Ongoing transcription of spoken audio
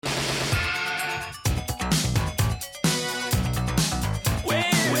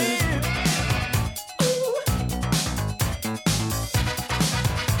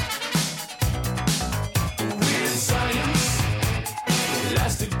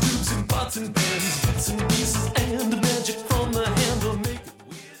tubes and pots and pans, bits and pieces, and magic from the hand will make it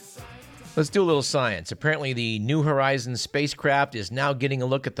weird. Let's do a little science. Apparently, the New Horizons spacecraft is now getting a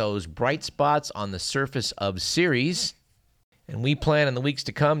look at those bright spots on the surface of Ceres. And we plan in the weeks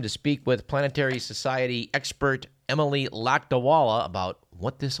to come to speak with Planetary Society expert Emily Lakdawalla about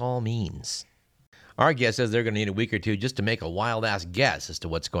what this all means. Our guess is they're going to need a week or two just to make a wild-ass guess as to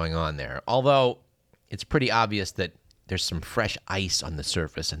what's going on there. Although, it's pretty obvious that there's some fresh ice on the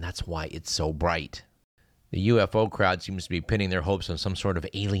surface, and that's why it's so bright. The UFO crowd seems to be pinning their hopes on some sort of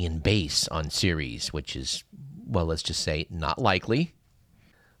alien base on Ceres, which is, well, let's just say, not likely.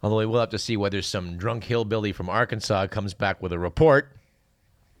 Although we will have to see whether some drunk hillbilly from Arkansas comes back with a report.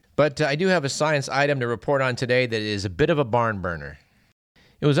 But I do have a science item to report on today that is a bit of a barn burner.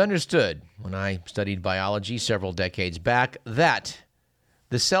 It was understood when I studied biology several decades back that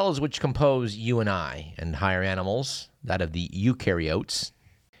the cells which compose you and I and higher animals, that of the eukaryotes,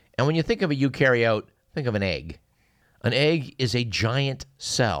 and when you think of a eukaryote, think of an egg. An egg is a giant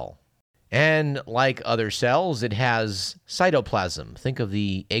cell. And like other cells, it has cytoplasm. Think of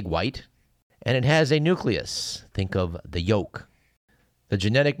the egg white. And it has a nucleus. Think of the yolk. The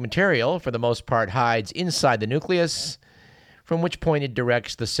genetic material, for the most part, hides inside the nucleus, from which point it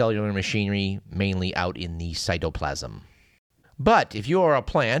directs the cellular machinery, mainly out in the cytoplasm. But if you are a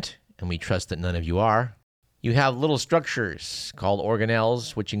plant, and we trust that none of you are, you have little structures called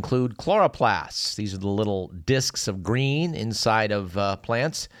organelles, which include chloroplasts. These are the little discs of green inside of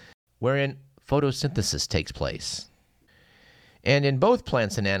plants, wherein photosynthesis takes place. And in both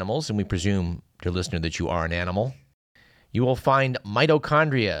plants and animals, and we presume, dear listener, that you are an animal, you will find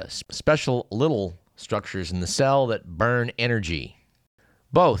mitochondria, special little structures in the cell that burn energy.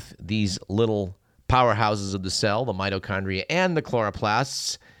 Both these little powerhouses of the cell, the mitochondria and the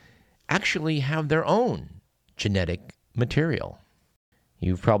chloroplasts, actually have their own genetic material.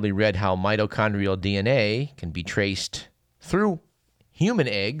 You've probably read how mitochondrial DNA can be traced through human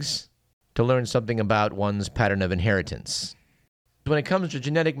eggs to learn something about one's pattern of inheritance. When it comes to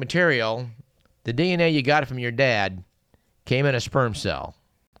genetic material, the DNA you got from your dad came in a sperm cell,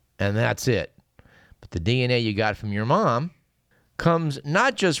 and that's it. But the DNA you got from your mom comes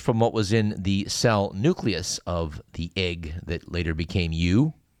not just from what was in the cell nucleus of the egg that later became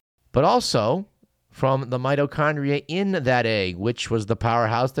you, but also from the mitochondria in that egg, which was the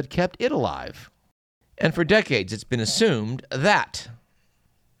powerhouse that kept it alive. And for decades, it's been assumed that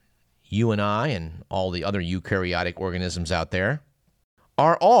you and I and all the other eukaryotic organisms out there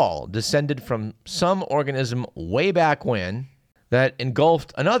are all descended from some organism way back when that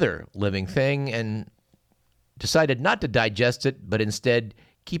engulfed another living thing and decided not to digest it, but instead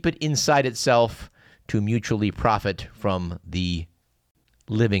keep it inside itself to mutually profit from the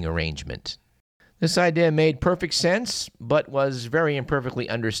living arrangement. This idea made perfect sense, but was very imperfectly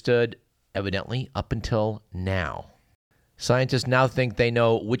understood, evidently, up until now. Scientists now think they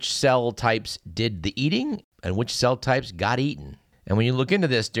know which cell types did the eating and which cell types got eaten. And when you look into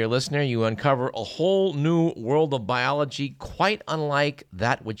this, dear listener, you uncover a whole new world of biology quite unlike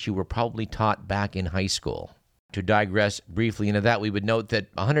that which you were probably taught back in high school. To digress briefly into that, we would note that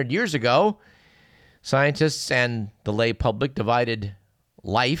 100 years ago, scientists and the lay public divided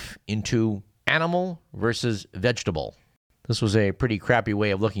life into animal versus vegetable. This was a pretty crappy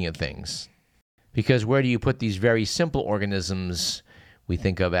way of looking at things. Because where do you put these very simple organisms we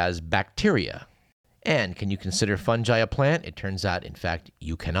think of as bacteria? And can you consider fungi a plant? It turns out, in fact,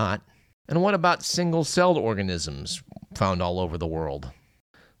 you cannot. And what about single-celled organisms found all over the world?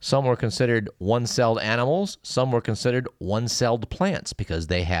 Some were considered one-celled animals. Some were considered one-celled plants because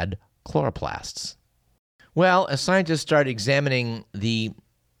they had chloroplasts. Well, as scientists started examining the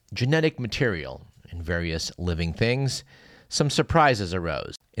genetic material in various living things, some surprises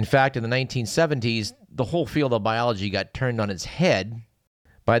arose. In fact, in the 1970s, the whole field of biology got turned on its head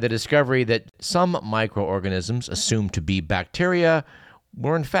by the discovery that some microorganisms assumed to be bacteria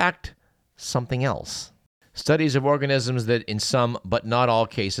were in fact something else. Studies of organisms that in some but not all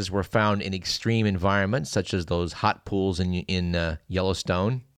cases were found in extreme environments, such as those hot pools in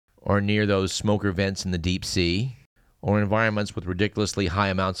Yellowstone, or near those smoker vents in the deep sea, or environments with ridiculously high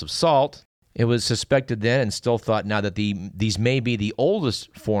amounts of salt. It was suspected then, and still thought now, that these may be the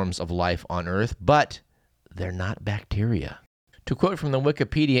oldest forms of life on Earth, but they're not bacteria. To quote from the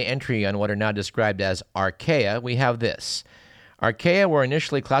Wikipedia entry on what are now described as archaea, we have this. Archaea were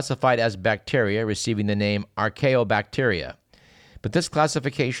initially classified as bacteria, receiving the name Archaeobacteria. But this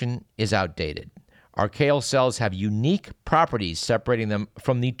classification is outdated. Archaeal cells have unique properties separating them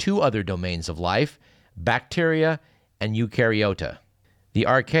from the two other domains of life, bacteria and eukaryota. The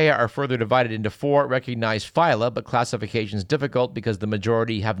archaea are further divided into 4 recognized phyla, but classification is difficult because the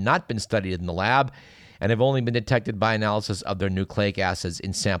majority have not been studied in the lab and have only been detected by analysis of their nucleic acids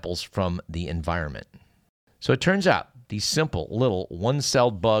in samples from the environment. So it turns out these simple little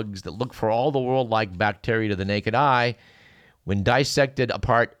one-celled bugs that look for all the world like bacteria to the naked eye, when dissected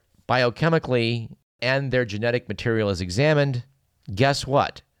apart biochemically and their genetic material is examined, guess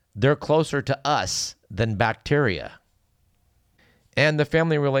what? They're closer to us than bacteria. And the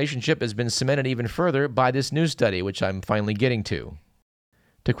family relationship has been cemented even further by this new study, which I'm finally getting to.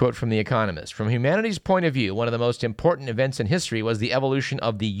 To quote from The Economist, from humanity's point of view, one of the most important events in history was the evolution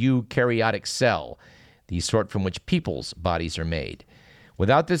of the eukaryotic cell, the sort from which people's bodies are made.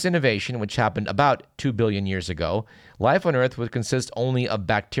 Without this innovation, which happened about 2 billion years ago, life on Earth would consist only of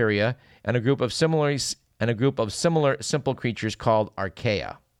bacteria and a group of similar simple creatures called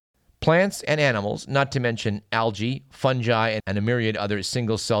archaea. Plants and animals, not to mention algae, fungi, and a myriad other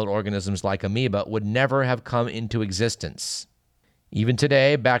single-celled organisms like amoeba, would never have come into existence. Even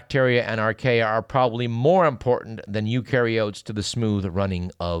today, bacteria and archaea are probably more important than eukaryotes to the smooth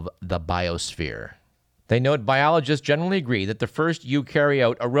running of the biosphere. They note biologists generally agree that the first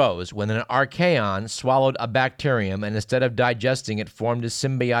eukaryote arose when an archaeon swallowed a bacterium and instead of digesting it, formed a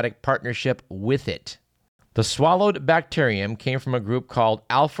symbiotic partnership with it. The swallowed bacterium came from a group called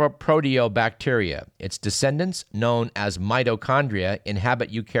alpha proteobacteria. Its descendants, known as mitochondria,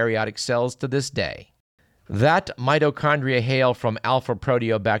 inhabit eukaryotic cells to this day. That mitochondria hail from alpha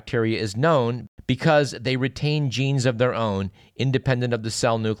proteobacteria is known because they retain genes of their own independent of the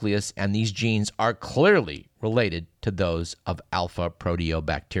cell nucleus, and these genes are clearly related to those of alpha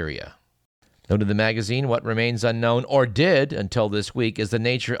proteobacteria. Noted the magazine, what remains unknown, or did until this week, is the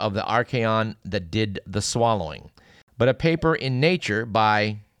nature of the archaeon that did the swallowing. But a paper in Nature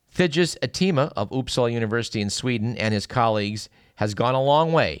by Thijs Atema of Uppsala University in Sweden and his colleagues has gone a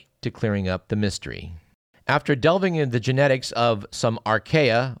long way to clearing up the mystery. After delving into the genetics of some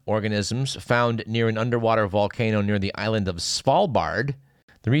archaea organisms found near an underwater volcano near the island of Svalbard,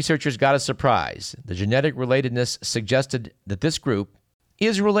 the researchers got a surprise. The genetic relatedness suggested that this group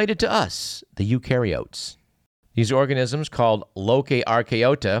is related to us, the eukaryotes. These organisms, called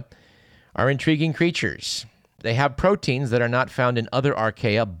Locarchaeota, are intriguing creatures. They have proteins that are not found in other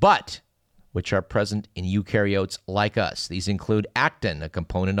archaea, but which are present in eukaryotes like us. These include actin, a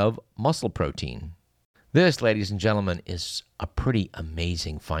component of muscle protein. This, ladies and gentlemen, is a pretty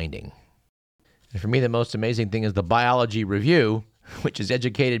amazing finding. And for me, the most amazing thing is the Biology Review, which has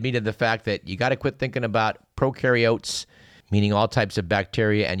educated me to the fact that you got to quit thinking about prokaryotes, meaning all types of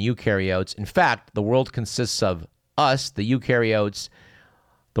bacteria, and eukaryotes. In fact, the world consists of us, the eukaryotes,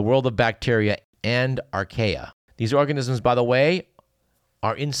 the world of bacteria, and archaea. These organisms, by the way,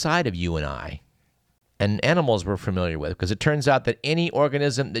 are inside of you and I. And animals we're familiar with, because it turns out that any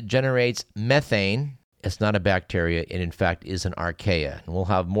organism that generates methane, it's not a bacteria, it in fact is an archaea. And we'll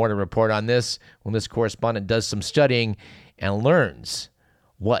have more to report on this when this correspondent does some studying and learns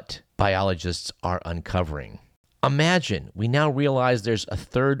what biologists are uncovering. Imagine, we now realize there's a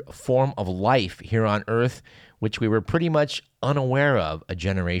third form of life here on Earth, which we were pretty much unaware of a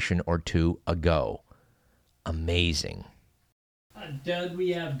generation or two ago. Amazing. Doug, we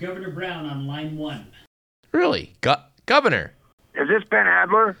have Governor Brown on line 1. Really? Governor? Is this Ben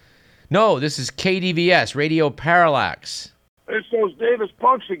Adler? No, this is KDVS, Radio Parallax. It's those Davis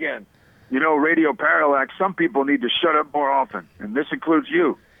punks again. You know, Radio Parallax, some people need to shut up more often, and this includes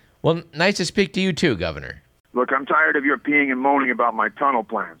you. Well, nice to speak to you too, Governor. Look, I'm tired of your peeing and moaning about my tunnel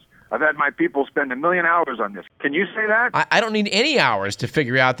plans. I've had my people spend 1 million hours on this. Can you say that? I don't need any hours to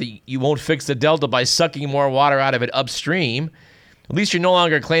figure out that you won't fix the delta by sucking more water out of it upstream. At least you're no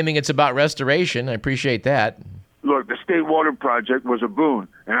longer claiming it's about restoration. I appreciate that. Look, the State Water Project was a boon,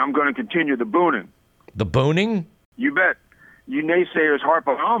 and I'm going to continue the booning. The booning? You bet. You naysayers harp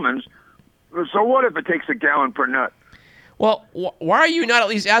on almonds. So what if it takes a gallon per nut? Well, why are you not at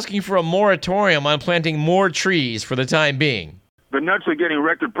least asking for a moratorium on planting more trees for the time being? The nuts are getting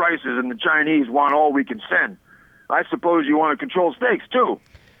record prices, and the Chinese want all we can send. I suppose you want to control steaks, too.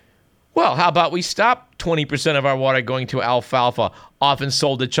 Well, how about we stop 20% of our water going to alfalfa, often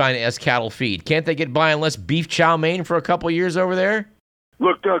sold to China as cattle feed? Can't they get by on less beef chow mein for a couple years over there?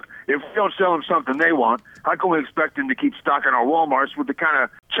 Look, Doug, if we don't sell them something they want, how can we expect them to keep stocking our Walmarts with the kind of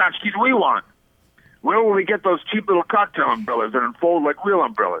tchotchkes we want? Where will we get those cheap little cocktail umbrellas that unfold like real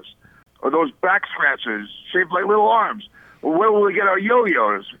umbrellas? Or those back scratchers shaped like little arms? Or where will we get our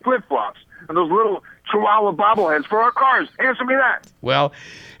yo-yos, flip-flops, and those little Chihuahua bobbleheads for our cars? Answer me that. Well,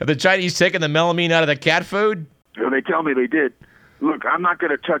 have the Chinese taken the melamine out of the cat food? They tell me they did. Look, I'm not going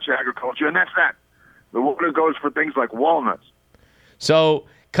to touch agriculture, and that's that. The water goes for things like walnuts. So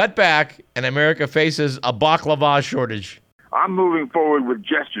cut back, and America faces a baklava shortage. I'm moving forward with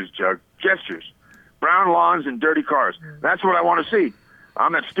gestures, Jug. Gestures. Brown lawns and dirty cars. That's what I want to see.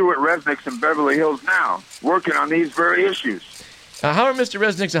 I'm at Stuart Resnick's in Beverly Hills now, working on these very issues. How are Mr.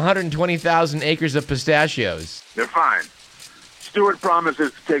 Resnick's 120,000 acres of pistachios? They're fine. Stewart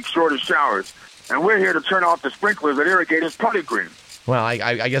promises to take shorter showers, and we're here to turn off the sprinklers that irrigate his putting green. Well,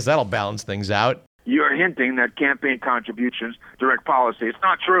 I guess that'll balance things out. You're hinting that campaign contributions direct policy. It's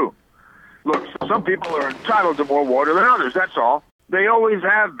not true. Look, some people are entitled to more water than others, that's all. They always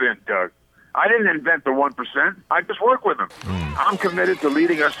have been, Doug. I didn't invent the 1%. I just work with them. I'm committed to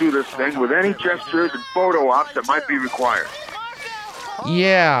leading us through this thing with any gestures and photo ops that might be required.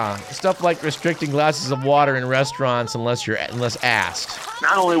 Yeah, stuff like restricting glasses of water in restaurants unless asked.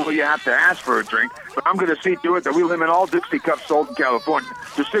 Not only will you have to ask for a drink, but I'm going to see to it that we limit all Dixie cups sold in California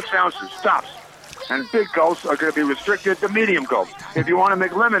to 6 ounces, tops. And big gulps are going to be restricted to medium gulps. If you want to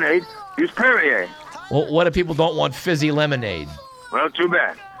make lemonade, use Perrier. Well, what if people don't want fizzy lemonade? Well, too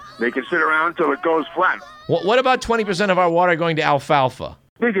bad. They can sit around till it goes flat. What about 20% of our water going to alfalfa?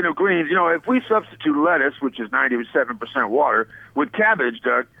 Speaking of greens, if we substitute lettuce, which is 97% water, with cabbage,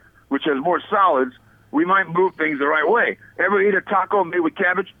 Doug, which has more solids, we might move things the right way. Ever eat a taco made with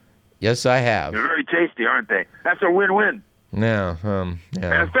cabbage? Yes, I have. They're very tasty, aren't they? That's a win-win. Yeah, And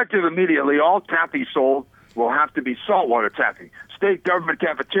yeah. effective immediately, all taffy sold will have to be saltwater taffy. State government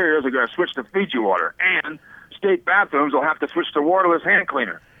cafeterias are going to switch to Fiji water, and state bathrooms will have to switch to waterless hand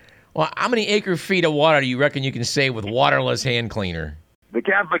cleaner. Well, how many acre-feet of water do you reckon you can save with waterless hand cleaner? The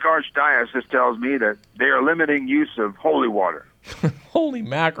Catholic Archdiocese tells me that they are limiting use of holy water. Holy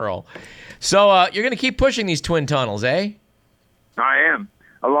mackerel. So you're going to keep pushing these twin tunnels, eh? I am,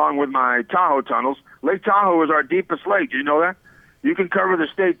 along with my Tahoe tunnels. Lake Tahoe is our deepest lake. Do you know that? You can cover the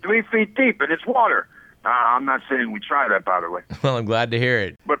state 3 feet deep in its water. I'm not saying we try that, by the way. Well, I'm glad to hear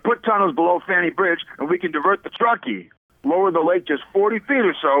it. But put tunnels below Fanny Bridge, and we can divert the Truckee. Lower the lake just 40 feet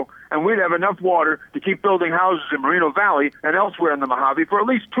or so, and we'd have enough water to keep building houses in Moreno Valley and elsewhere in the Mojave for at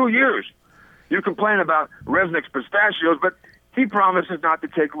least 2 years. You complain about Resnick's pistachios, but he promises not to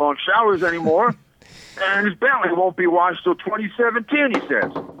take long showers anymore. And his Bentley won't be washed till 2017, he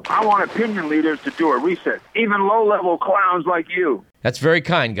says. I want opinion leaders to do a reset, even low-level clowns like you. That's very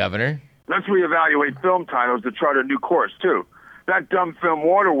kind, Governor. Let's reevaluate film titles to chart a new course, too. That dumb film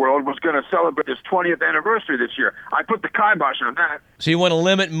Waterworld was going to celebrate its 20th anniversary this year. I put the kibosh on that. So you want to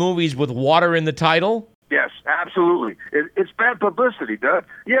limit movies with water in the title? Yes, absolutely. It's bad publicity, Doug.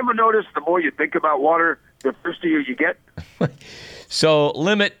 You ever notice the more you think about water, the thirstier you get? So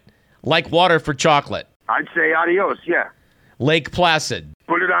limit like water for chocolate. I'd say adios, yeah. Lake Placid.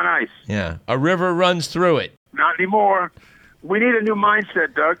 Put it on ice. Yeah. A river runs through it. Not anymore. We need a new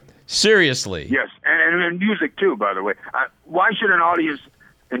mindset, Doug. Seriously. Yes, and music, too, by the way. Why should an audience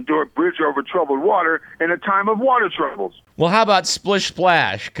endure bridge over troubled water in a time of water troubles? Well, how about Splish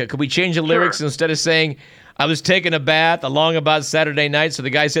Splash? Could we change the lyrics Sure. instead of saying, I was taking a bath along about Saturday night, so the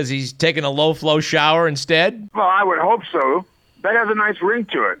guy says he's taking a low-flow shower instead? Well, I would hope so. That has a nice ring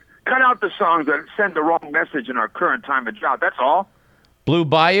to it. Cut out the songs that send the wrong message in our current time of drought, that's all. Blue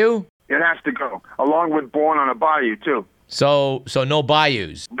Bayou? It has to go, along with Born on a Bayou, too. So no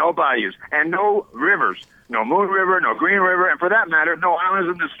bayous. No bayous, and no rivers. No Moon River, no Green River, and for that matter, no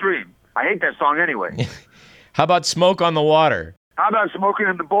islands in the stream. I hate that song anyway. How about Smoke on the Water? How about smoking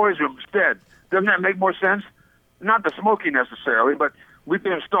in the boys' room instead? Doesn't that make more sense? Not the smoking necessarily, but we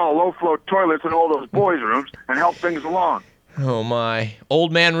can install low-flow toilets in all those boys' rooms and help things along. Oh, my.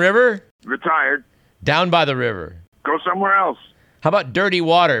 Old Man River? Retired. Down by the river. Go somewhere else. How about Dirty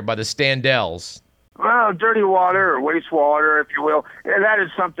Water by the Standells? Well, dirty water or wastewater, if you will, that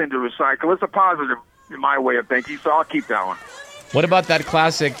is something to recycle. It's a positive in my way of thinking, so I'll keep that one. What about that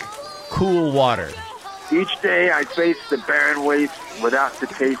classic Cool Water? Each day I face the barren waste without the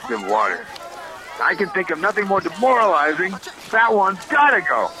taste of water. I can think of nothing more demoralizing. That one's gotta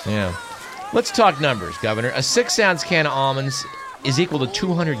go. Yeah. Let's talk numbers, Governor. A 6-ounce can of almonds is equal to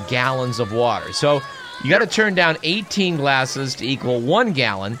 200 gallons of water. So you got to turn down 18 glasses to equal 1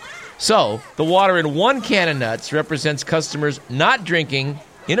 gallon. So the water in 1 can of nuts represents customers not drinking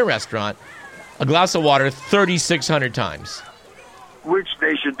in a restaurant a glass of water 3,600 times. Which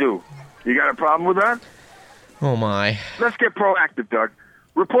they should do. You got a problem with that? Oh, my. Let's get proactive, Doug.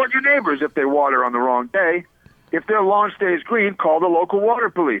 Report your neighbors if they water on the wrong day. If their lawn stays green, call the local water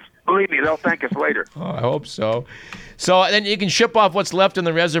police. Believe me, they'll thank us later. Oh, I hope so. So then you can ship off what's left in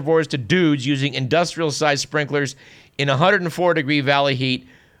the reservoirs to dudes using industrial-sized sprinklers in 104-degree valley heat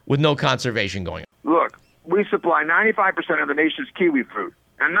with no conservation going on. Look, we supply 95% of the nation's kiwi fruit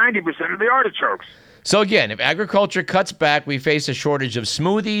and 90% of the artichokes. So again, if agriculture cuts back, we face a shortage of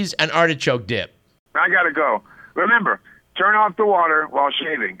smoothies and artichoke dip. I gotta go. Remember, turn off the water while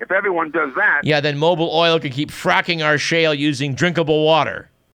shaving. If everyone does that, Yeah, then Mobil Oil can keep fracking our shale using drinkable water.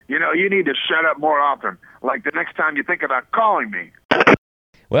 you know, you need to shut up more often. Like the next time you think about calling me.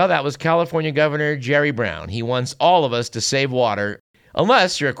 Well, that was California Governor Jerry Brown. He wants all of us to save water,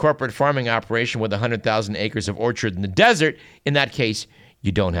 unless you're a corporate farming operation with 100,000 acres of orchard in the desert. In that case,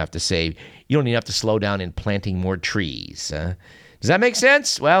 you don't have to save. You don't even have to slow down in planting more trees. Does that make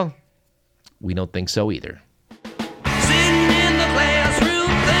sense? Well, we don't think so either.